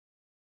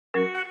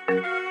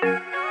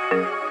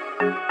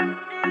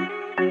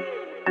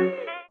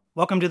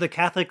Welcome to the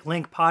Catholic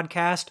Link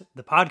podcast,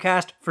 the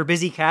podcast for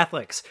busy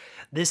Catholics.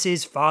 This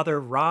is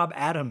Father Rob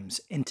Adams,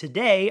 and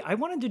today I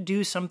wanted to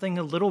do something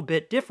a little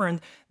bit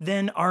different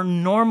than our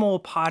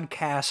normal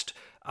podcast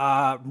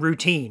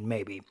routine,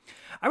 maybe.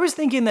 I was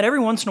thinking that every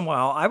once in a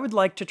while I would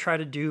like to try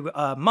to do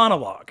a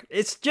monologue.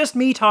 It's just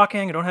me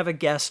talking, I don't have a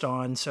guest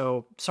on,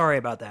 so sorry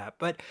about that.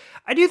 But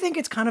I do think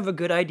it's kind of a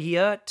good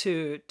idea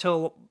to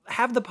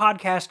have the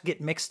podcast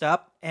get mixed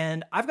up,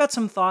 and I've got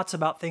some thoughts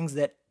about things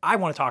that I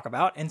want to talk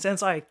about, and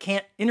since I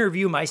can't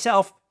interview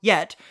myself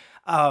yet,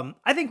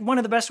 I think one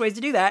of the best ways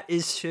to do that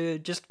is to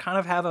just kind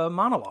of have a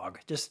monologue,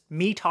 just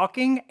me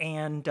talking,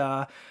 and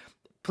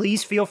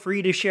please feel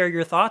free to share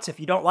your thoughts. If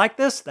you don't like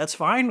this, that's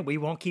fine. We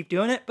won't keep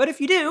doing it. But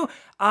if you do,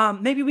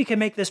 maybe we can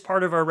make this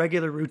part of our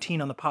regular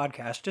routine on the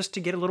podcast just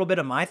to get a little bit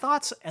of my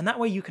thoughts. And that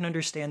way you can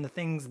understand the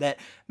things that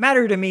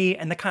matter to me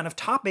and the kind of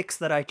topics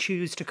that I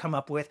choose to come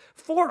up with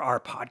for our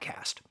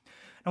podcast.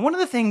 Now, one of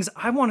the things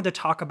I wanted to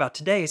talk about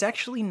today is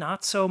actually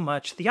not so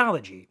much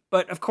theology.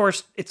 But of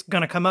course, it's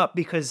going to come up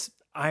because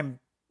I'm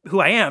who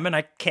I am and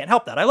I can't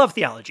help that. I love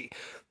theology.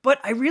 But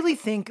I really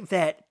think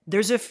that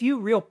there's a few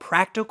real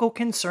practical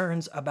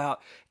concerns about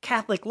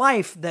Catholic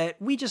life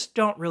that we just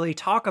don't really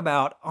talk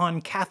about on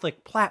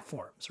Catholic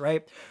platforms,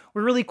 right?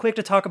 We're really quick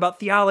to talk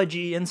about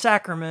theology and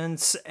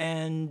sacraments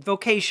and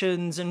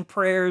vocations and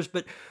prayers,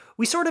 but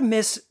we sort of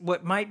miss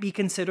what might be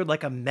considered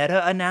like a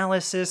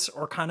meta-analysis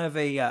or kind of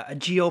a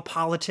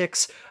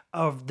geopolitics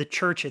of the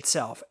church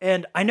itself.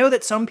 And I know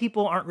that some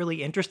people aren't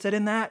really interested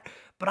in that,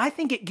 but I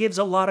think it gives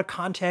a lot of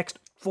context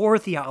for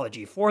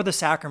theology, for the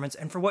sacraments,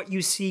 and for what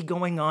you see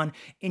going on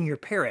in your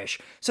parish.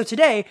 So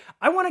today,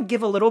 I want to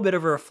give a little bit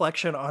of a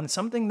reflection on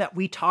something that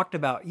we talked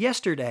about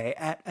yesterday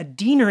at a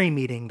deanery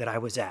meeting that I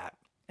was at.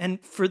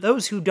 And for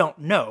those who don't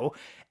know,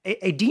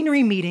 a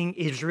deanery meeting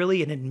is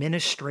really an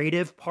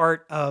administrative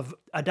part of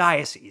a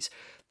diocese.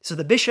 So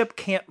the bishop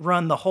can't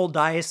run the whole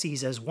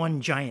diocese as one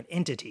giant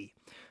entity.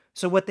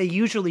 So what they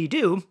usually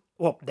do,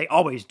 well, they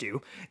always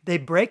do, they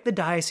break the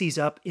diocese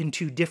up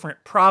into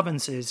different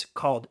provinces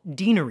called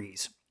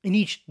deaneries. And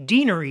each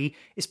deanery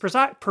is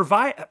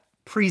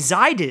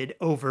presided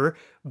over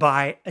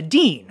by a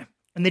dean.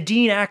 And the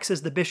dean acts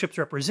as the bishop's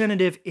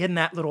representative in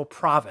that little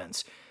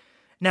province.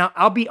 Now,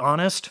 I'll be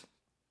honest,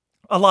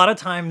 a lot of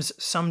times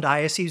some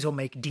dioceses will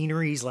make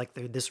deaneries like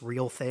they're this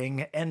real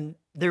thing, and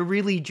they're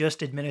really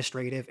just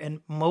administrative, and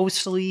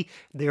mostly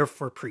they're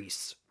for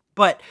priests.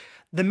 But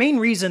the main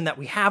reason that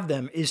we have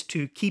them is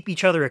to keep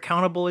each other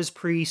accountable as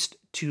priests,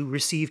 to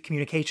receive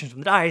communications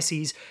from the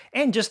diocese,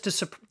 and just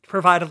to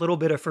provide a little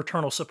bit of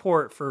fraternal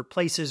support for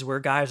places where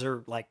guys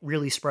are like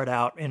really spread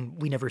out and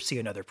we never see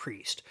another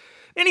priest.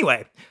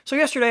 Anyway, so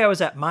yesterday I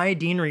was at my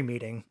deanery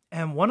meeting,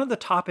 and one of the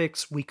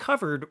topics we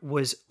covered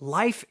was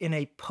life in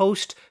a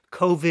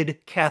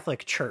post-COVID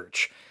Catholic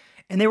church.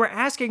 And they were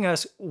asking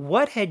us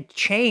what had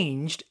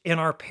changed in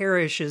our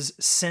parishes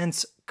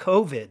since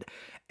COVID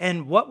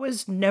and what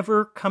was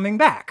never coming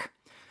back.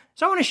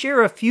 So I want to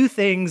share a few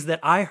things that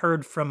I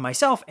heard from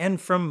myself and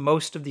from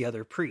most of the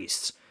other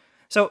priests.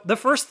 So the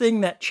first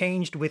thing that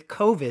changed with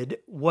COVID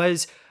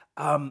was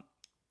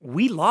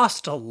we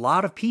lost a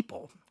lot of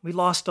people.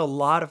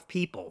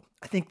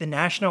 I think the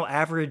national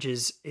average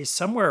is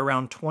somewhere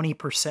around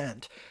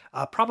 20%.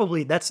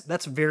 Probably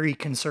that's very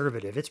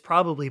conservative. It's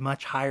probably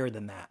much higher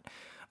than that.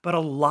 But a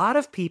lot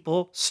of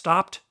people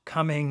stopped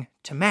coming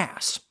to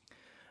Mass.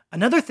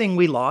 Another thing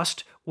we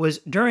lost was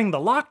during the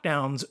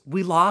lockdowns,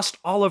 we lost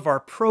all of our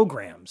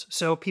programs.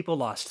 So people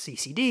lost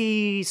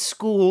CCD,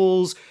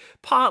 schools,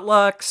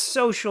 potlucks,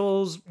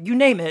 socials, you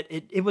name it,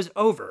 it was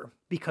over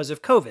because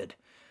of COVID.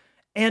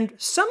 And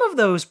some of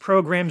those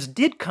programs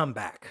did come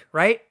back,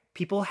 right?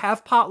 People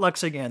have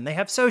potlucks again, they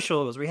have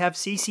socials, we have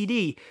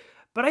CCD.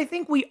 But I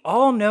think we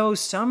all know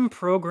some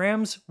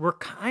programs were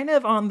kind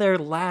of on their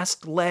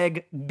last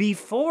leg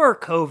before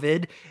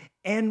COVID.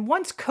 And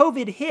once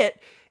COVID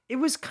hit, it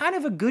was kind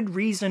of a good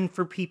reason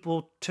for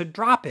people to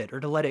drop it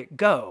or to let it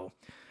go.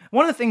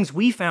 One of the things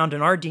we found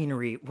in our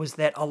deanery was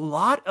that a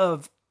lot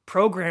of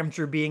programs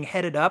were being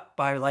headed up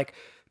by like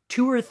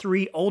 2 or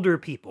 3 older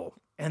people,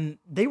 and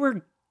they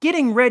were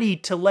getting ready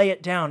to lay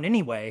it down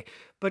anyway,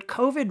 but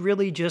COVID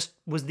really just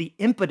was the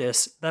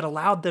impetus that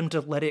allowed them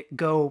to let it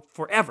go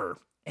forever.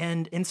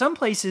 And in some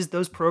places,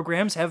 those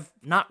programs have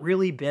not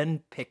really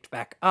been picked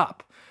back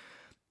up.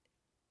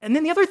 And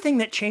then the other thing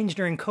that changed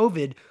during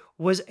COVID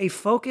was a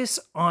focus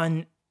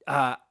on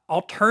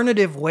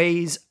alternative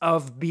ways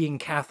of being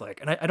Catholic.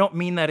 And I don't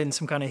mean that in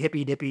some kind of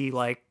hippy-dippy,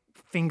 like,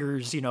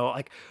 fingers,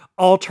 like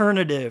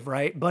alternative,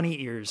 right?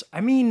 Bunny ears.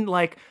 I mean,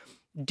 like,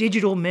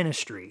 digital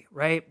ministry,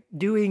 right?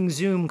 Doing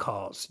Zoom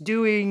calls,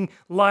 doing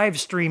live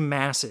stream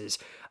masses,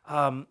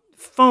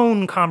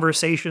 phone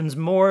conversations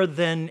more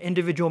than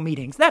individual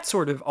meetings, that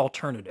sort of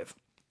alternative.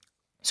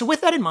 So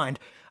with that in mind,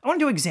 I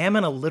wanted to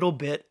examine a little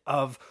bit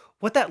of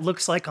what that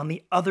looks like on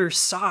the other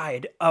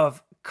side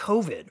of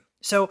COVID.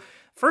 So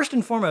first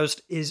and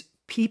foremost is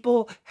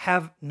people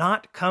have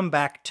not come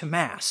back to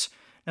Mass.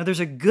 Now, there's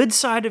a good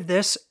side of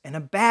this and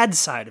a bad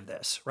side of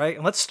this, right?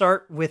 And let's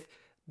start with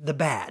the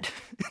bad.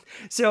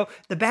 So,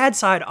 the bad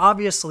side,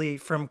 obviously,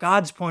 from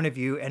God's point of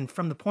view and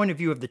from the point of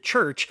view of the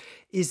church,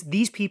 is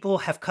these people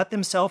have cut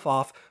themselves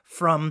off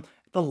from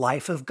the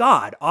life of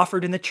God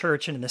offered in the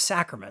church and in the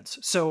sacraments.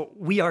 So,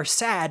 we are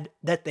sad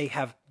that they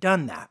have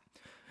done that.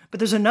 But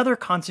there's another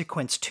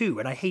consequence too,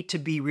 and I hate to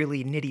be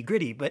really nitty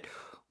gritty, but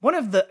one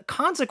of the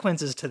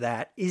consequences to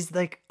that is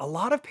like a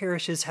lot of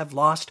parishes have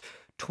lost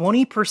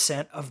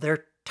 20% of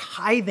their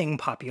tithing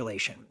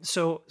population.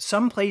 So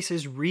some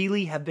places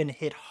really have been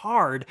hit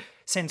hard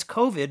since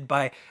COVID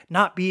by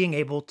not being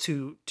able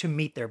to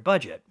meet their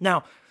budget.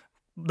 Now,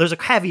 there's a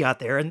caveat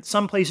there, and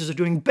some places are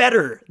doing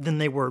better than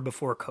they were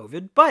before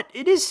COVID, but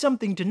it is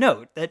something to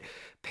note that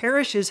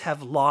parishes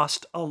have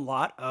lost a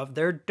lot of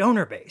their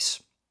donor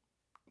base.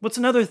 What's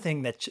another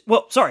thing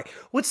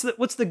what's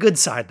the good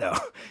side though?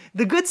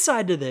 The good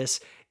side to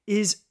this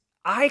is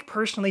I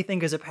personally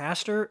think as a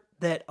pastor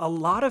that a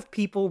lot of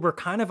people were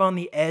kind of on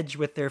the edge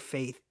with their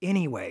faith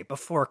anyway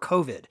before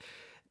COVID.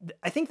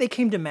 I think they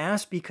came to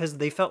Mass because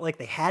they felt like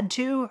they had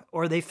to,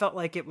 or they felt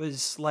like it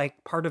was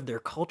like part of their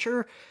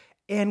culture.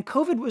 And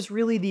COVID was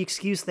really the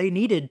excuse they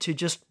needed to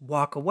just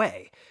walk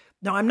away.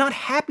 Now, I'm not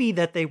happy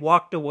that they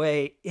walked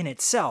away in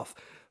itself,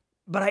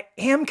 but I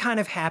am kind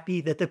of happy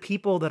that the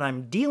people that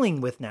I'm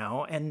dealing with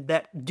now and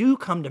that do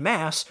come to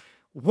Mass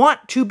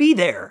want to be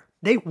there.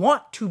 They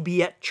want to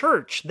be at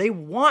church. They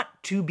want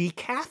to be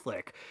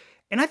Catholic.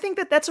 And I think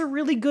that that's a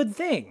really good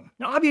thing.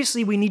 Now,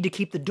 obviously, we need to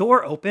keep the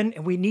door open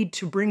and we need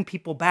to bring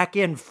people back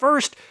in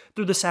first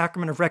through the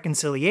sacrament of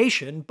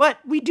reconciliation, but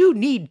we do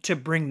need to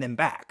bring them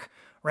back,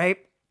 right?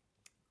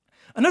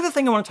 Another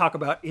thing I want to talk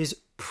about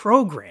is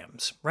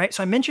programs, right?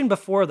 So I mentioned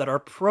before that our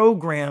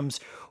programs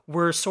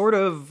were sort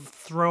of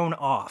thrown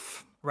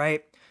off,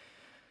 right?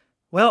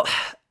 Well,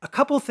 a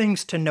couple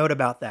things to note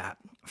about that.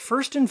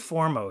 First and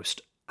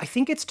foremost, I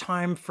think it's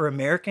time for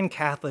American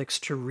Catholics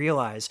to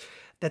realize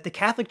that the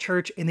Catholic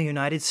Church in the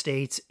United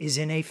States is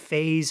in a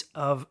phase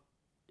of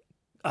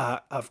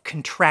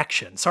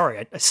contraction.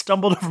 Sorry, I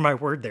stumbled over my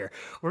word there.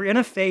 We're in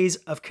a phase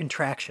of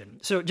contraction.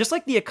 So just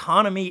like the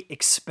economy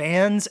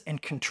expands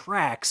and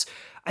contracts,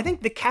 I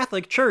think the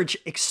Catholic Church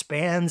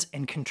expands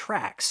and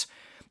contracts.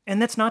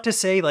 And that's not to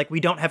say like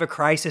we don't have a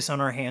crisis on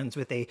our hands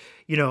with a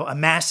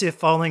massive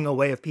falling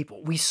away of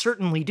people. We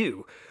certainly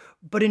do.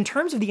 But in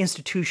terms of the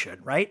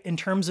institution, right? In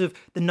terms of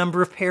the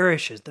number of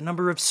parishes, the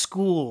number of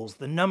schools,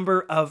 the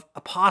number of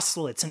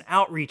apostolates and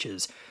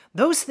outreaches,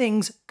 those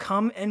things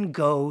come and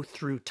go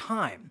through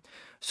time.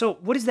 So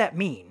what does that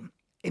mean?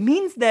 It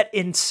means that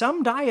in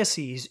some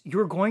dioceses,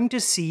 you're going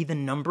to see the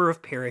number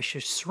of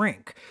parishes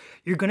shrink.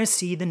 You're going to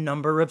see the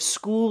number of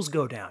schools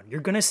go down. You're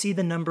going to see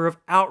the number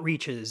of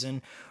outreaches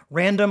and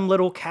random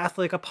little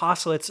Catholic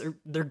apostolates,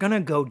 they're going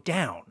to go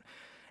down.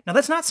 Now,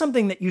 that's not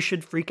something that you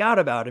should freak out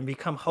about and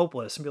become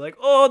hopeless and be like,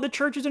 oh, the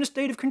church is in a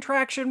state of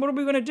contraction. What are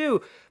we going to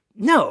do?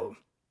 No.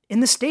 In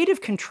the state of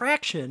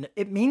contraction,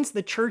 it means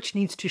the church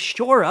needs to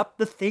shore up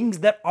the things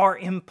that are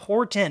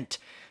important.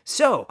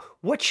 So,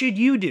 what should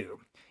you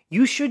do?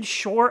 You should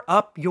shore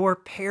up your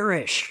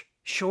parish.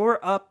 Shore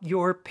up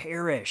your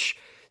parish.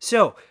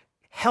 So,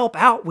 help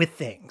out with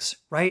things,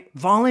 right?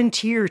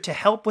 Volunteer to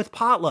help with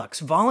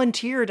potlucks,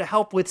 volunteer to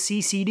help with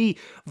CCD,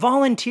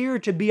 volunteer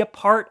to be a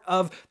part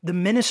of the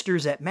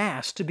ministers at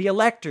Mass, to be a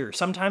lector,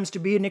 sometimes to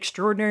be an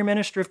extraordinary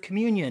minister of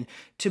communion,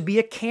 to be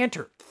a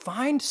cantor.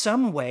 Find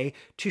some way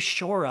to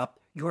shore up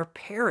your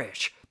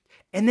parish.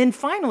 And then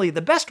finally,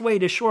 the best way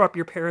to shore up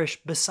your parish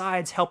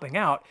besides helping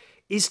out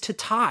is to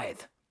tithe,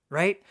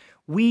 right?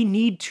 We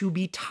need to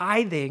be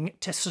tithing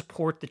to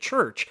support the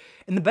church.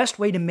 And the best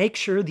way to make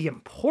sure the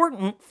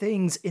important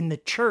things in the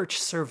church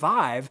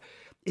survive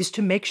is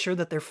to make sure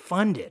that they're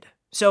funded.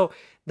 So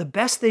the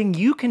best thing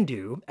you can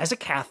do as a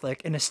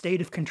Catholic in a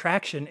state of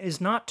contraction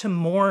is not to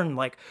mourn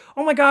like,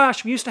 oh my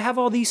gosh, we used to have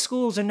all these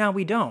schools and now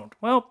we don't.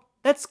 Well,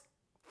 that's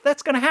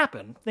going to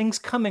happen. Things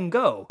come and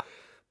go.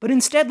 But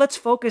instead, let's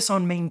focus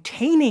on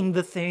maintaining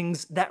the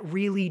things that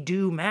really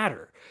do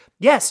matter.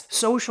 Yes,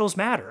 socials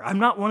matter. I'm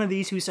not one of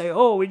these who say,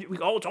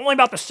 it's only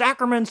about the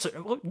sacraments.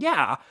 Well,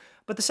 yeah,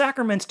 but the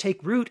sacraments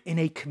take root in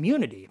a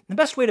community. The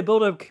best way to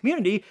build a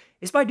community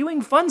is by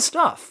doing fun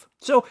stuff.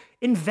 So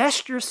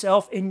invest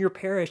yourself in your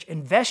parish,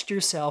 invest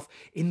yourself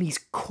in these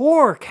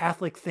core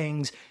Catholic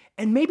things,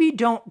 and maybe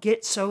don't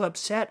get so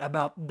upset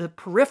about the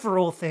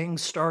peripheral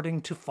things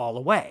starting to fall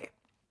away.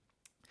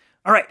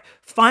 All right,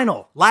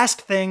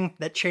 last thing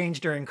that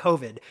changed during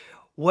COVID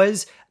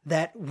was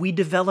that we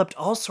developed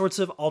all sorts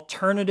of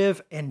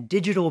alternative and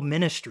digital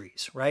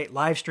ministries, right?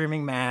 Live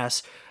streaming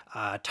Mass,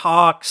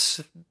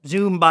 talks,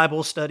 Zoom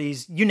Bible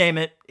studies, you name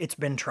it, it's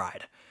been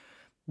tried.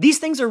 These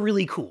things are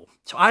really cool.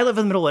 So I live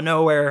in the middle of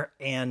nowhere,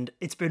 and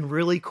it's been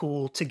really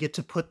cool to get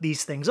to put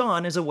these things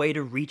on as a way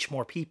to reach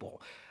more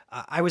people.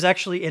 I was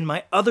actually in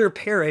my other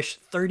parish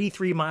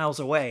 33 miles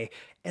away,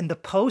 and the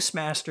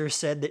postmaster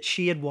said that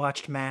she had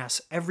watched Mass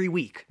every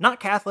week. Not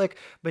Catholic,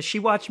 but she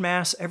watched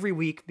Mass every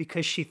week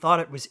because she thought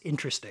it was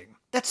interesting.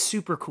 That's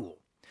super cool.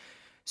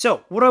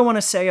 So, what do I want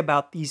to say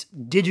about these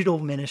digital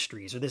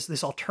ministries or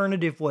this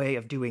alternative way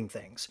of doing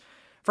things?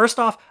 First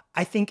off,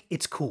 I think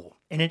it's cool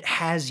and it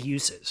has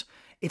uses.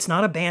 It's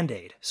not a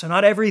band-aid. So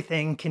not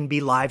everything can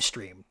be live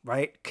streamed,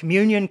 right?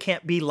 Communion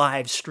can't be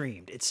live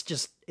streamed.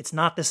 It's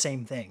not the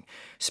same thing.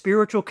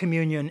 Spiritual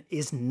communion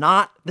is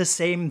not the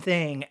same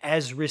thing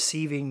as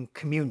receiving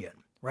communion,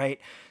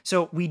 right?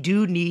 So we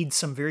do need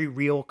some very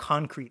real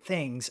concrete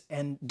things,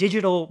 and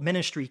digital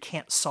ministry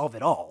can't solve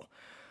it all.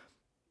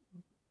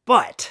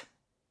 But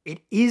it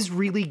is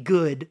really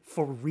good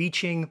for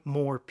reaching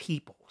more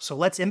people. So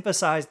let's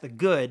emphasize the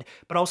good,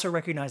 but also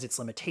recognize its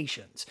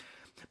limitations.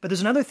 But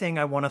there's another thing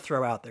I want to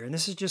throw out there, and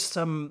this is just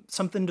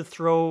something to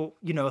throw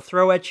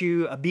at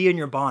you, a bee in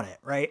your bonnet,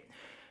 right?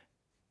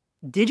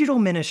 Digital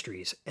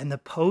ministries and the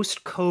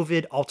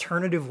post-COVID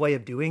alternative way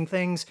of doing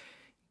things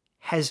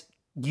has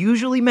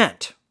usually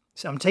meant,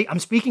 so I'm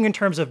speaking in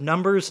terms of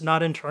numbers,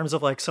 not in terms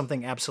of like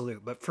something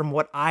absolute, but from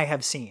what I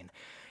have seen,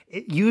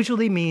 it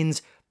usually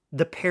means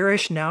the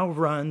parish now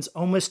runs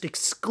almost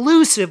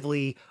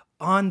exclusively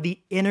on the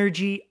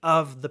energy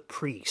of the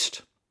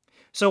priest.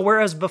 So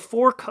whereas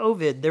before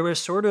COVID, there was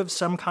sort of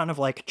some kind of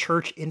like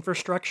church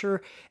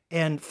infrastructure,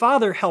 and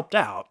Father helped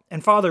out,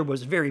 and Father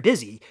was very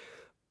busy,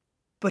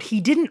 but he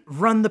didn't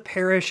run the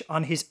parish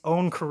on his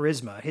own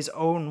charisma, his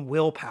own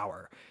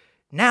willpower.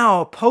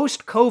 Now,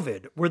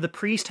 post-COVID, where the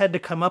priest had to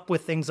come up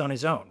with things on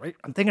his own, right?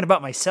 I'm thinking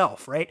about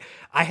myself, right?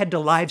 I had to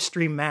live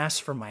stream Mass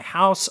from my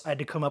house. I had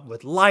to come up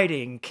with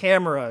lighting,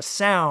 camera,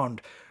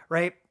 sound,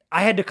 right?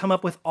 I had to come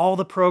up with all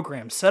the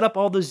programs, set up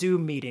all the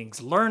Zoom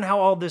meetings, learn how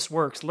all this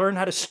works, learn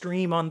how to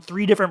stream on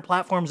 3 different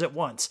platforms at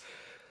once.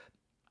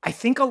 I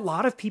think a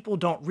lot of people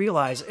don't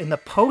realize in the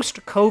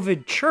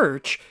post-COVID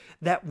church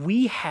that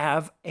we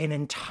have an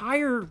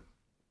entire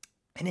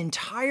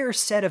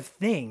set of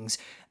things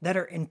that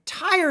are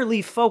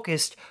entirely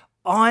focused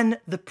on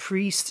the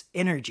priest's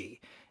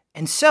energy.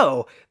 And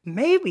so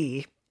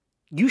maybe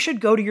you should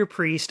go to your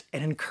priest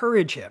and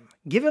encourage him.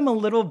 Give him a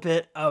little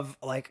bit of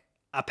like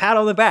a pat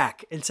on the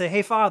back and say,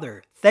 "Hey,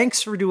 Father,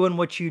 thanks for doing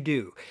what you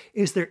do.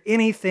 Is there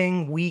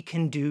anything we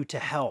can do to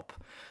help?"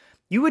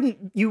 You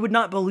would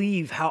not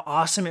believe how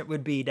awesome it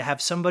would be to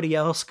have somebody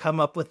else come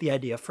up with the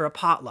idea for a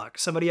potluck,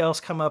 somebody else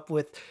come up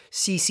with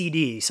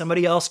CCD,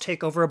 somebody else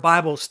take over a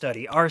Bible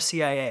study,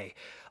 RCIA.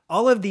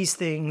 All of these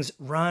things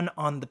run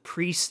on the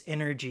priest's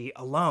energy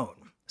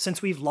alone.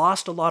 Since we've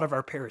lost a lot of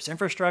our parish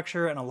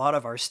infrastructure and a lot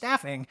of our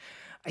staffing,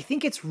 I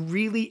think it's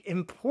really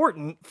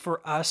important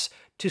for us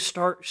to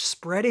start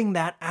spreading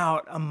that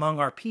out among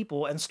our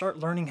people and start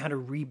learning how to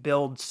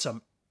rebuild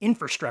some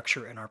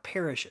infrastructure in our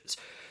parishes.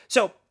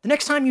 So the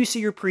next time you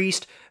see your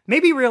priest,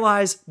 maybe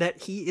realize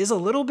that he is a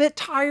little bit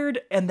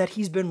tired and that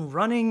he's been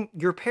running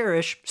your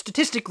parish.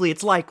 Statistically,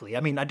 it's likely. I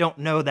mean, I don't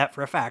know that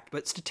for a fact,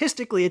 but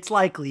statistically, it's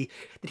likely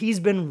that he's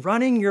been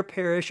running your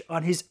parish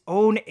on his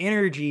own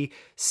energy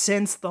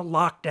since the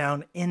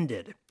lockdown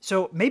ended.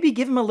 So maybe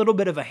give him a little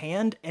bit of a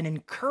hand and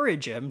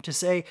encourage him to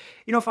say,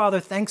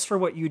 Father, thanks for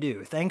what you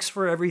do. Thanks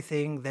for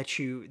everything that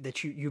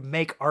you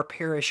make our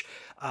parish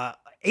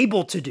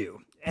able to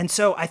do. And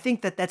so I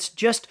think that that's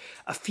just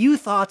a few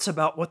thoughts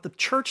about what the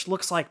church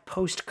looks like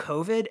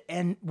post-COVID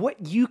and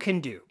what you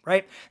can do,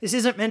 right? This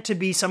isn't meant to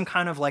be some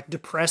kind of like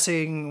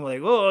depressing,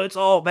 like, oh, it's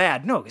all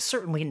bad. No, it's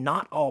certainly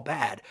not all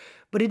bad,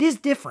 but it is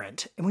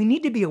different. And we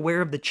need to be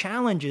aware of the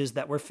challenges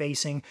that we're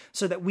facing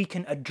so that we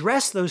can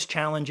address those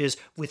challenges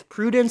with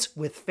prudence,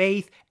 with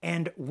faith,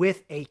 and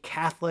with a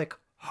Catholic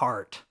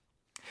heart.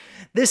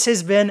 This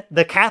has been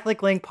the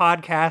Catholic Link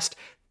Podcast,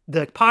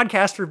 the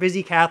podcast for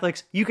busy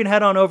Catholics. You can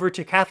head on over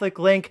to Catholic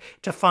Link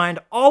to find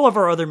all of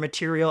our other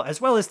material,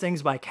 as well as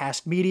things by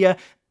Cast Media.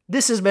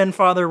 This has been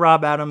Father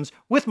Rob Adams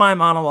with my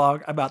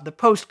monologue about the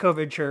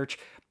post-COVID church.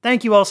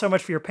 Thank you all so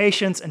much for your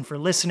patience and for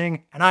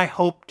listening, and I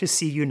hope to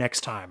see you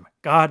next time.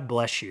 God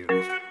bless you.